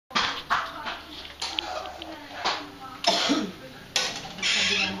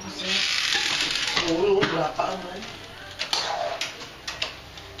Kapaulan.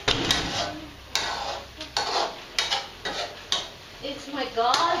 It's my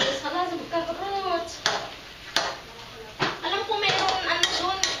God, sana sa magkakaroon. Alam ko meron ano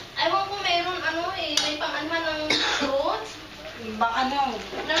doon, ewan ko meron ano eh, may pang-anman ng fruits. Ba ano?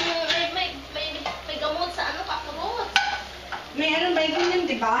 May gamot sa ano, kakurot. Meron ba yun,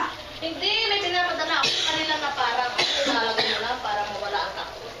 di ba? Hindi, may pinapadala ako sa kanila na parang lalagay mo lang para mawala ang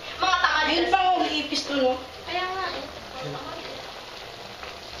kakurot. Mga tamad. Ayun pa ako, iipis to, no? Kaya nga eh.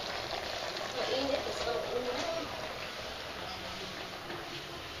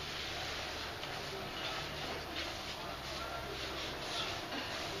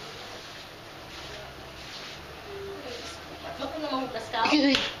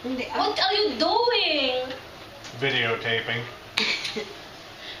 Mainit. Hindi. What are you doing? Videotaping.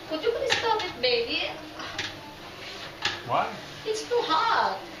 Could you please stop it, baby? What? It's too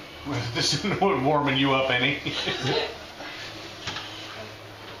hot. This isn't warming you up any.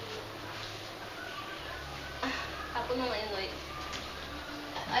 Ako nung ano eh.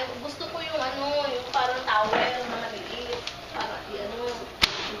 Ay, gusto ko yung ano, yung parang towel na nabigit. Para ano.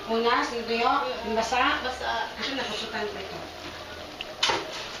 Punas, ito yun. Yung basa. Basta. Kasi nakusutan pa ito.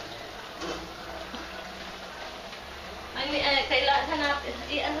 Kailangan hanapin.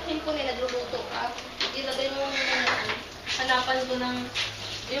 Anuhin ko na nagluluto ka. Ilagay mo hanapan ko ng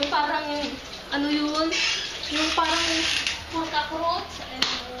yung parang ano yun? Yung parang mga kakurot.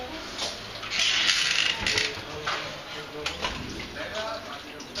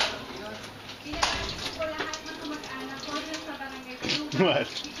 What?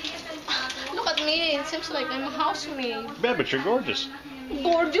 Look at me. It seems like I'm a housemaid. Yeah, but you're gorgeous.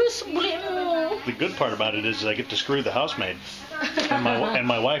 Gorgeous. Blim. The good part about it is I get to screw the housemaid, and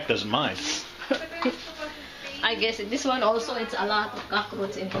my wife doesn't mind. I guess this one also, it's a lot of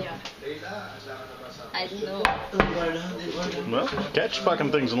cockroaches in here. I don't know. Well, catch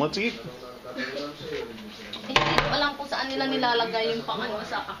fucking things and let's eat. Hindi ko alam kung saan nila nilalagay yung pang ano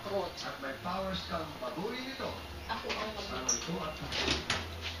sa cockroach. Ako ang kapatid.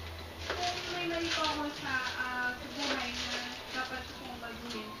 Kung may mali po ako sa buhay na dapat kong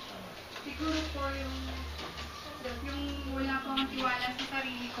baguhin, siguro po yung wala po akong tiwala sa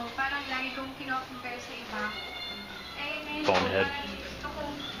sarili ko. Parang lagi kong kino-compare sa iba. Eh, ngayon po, Bonehead. parang gusto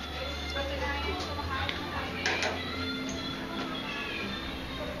kong patunayan ko sa mahal ng sarili.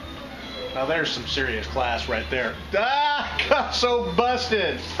 Now there's some serious class right there. Ah, so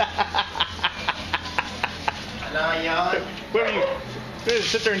busted. Where are you?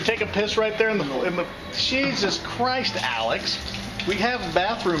 Sit there and take a piss right there in the. Jesus Christ, Alex. We have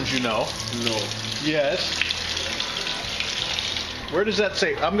bathrooms, you know. No. Yes. Where does that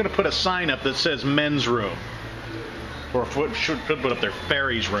say? I'm going to put a sign up that says men's room. Or should put up there,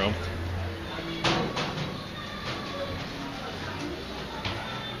 fairies room.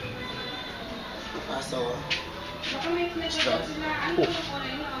 Baka may pinagsagot sila, ano po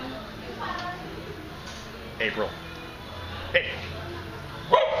rin yun? April. Hey.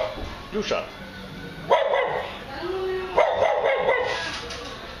 You shut.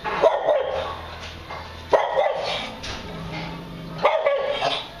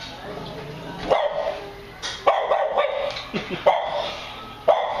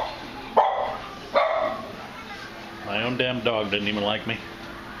 My own damn dog didn't even like me.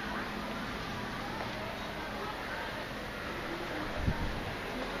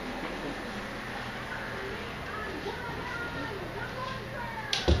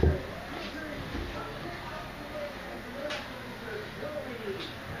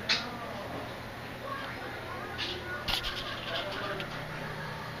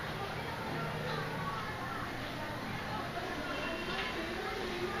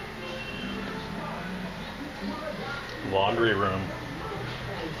 Laundry room.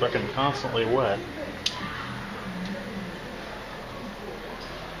 Fucking constantly wet.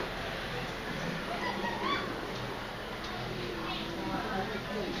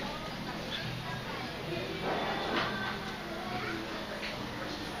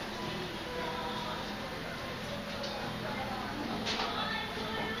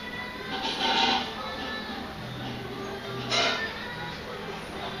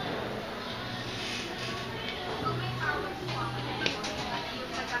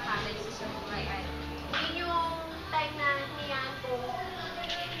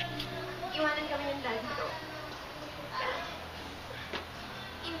 Iwanan kami ng dad ko.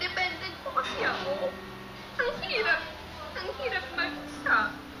 Independent po kasi ako. Ang hirap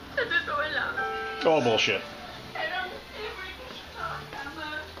mag-isa. Sa totoo lang. Oh, bullshit. Pero never ko siya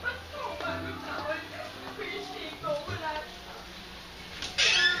tama. Mas pagod ako. Appreciate ko. Wala.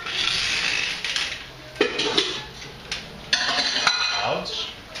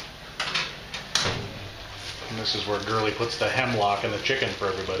 is where Girly puts the hemlock and the chicken for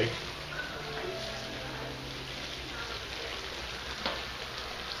everybody.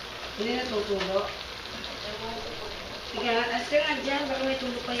 Hindi natutulo. Sige, asa nga dyan, baka may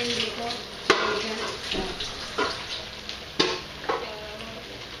tulo pa yung dito.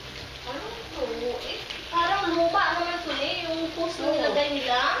 Parang luma naman to yung post na nilagay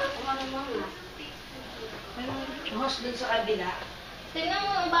nila. Ano mga? Anong host dun sa kabila? Tingnan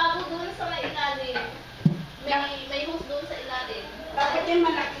mo, ang bago dun sa may ilalim. May host dun sa ilalim. Bakit yung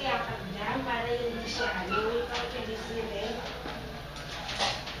malaki yakap dyan? Para yung hindi siya ano, para kay Disneyland.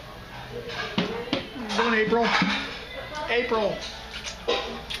 Doing April. April.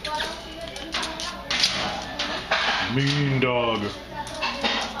 Mean dog.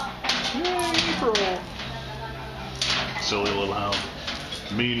 Yay, April. Silly little hound.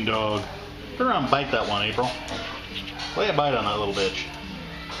 Mean dog. Turn around and bite that one, April. Lay a bite on that little bitch.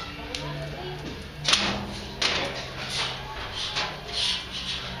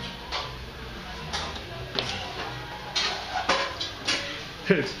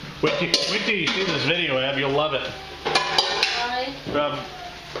 Wait till you see this video, Ab. You'll love it.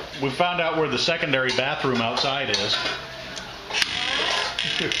 We found out where the secondary bathroom outside is.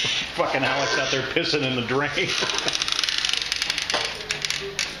 Fucking Alex out there pissing in the drain.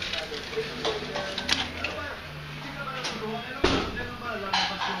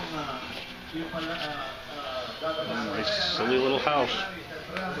 Nice, silly little house.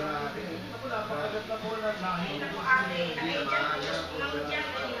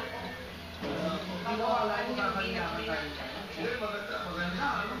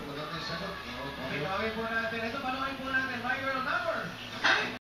 Panorin po natin. Ito, panorin po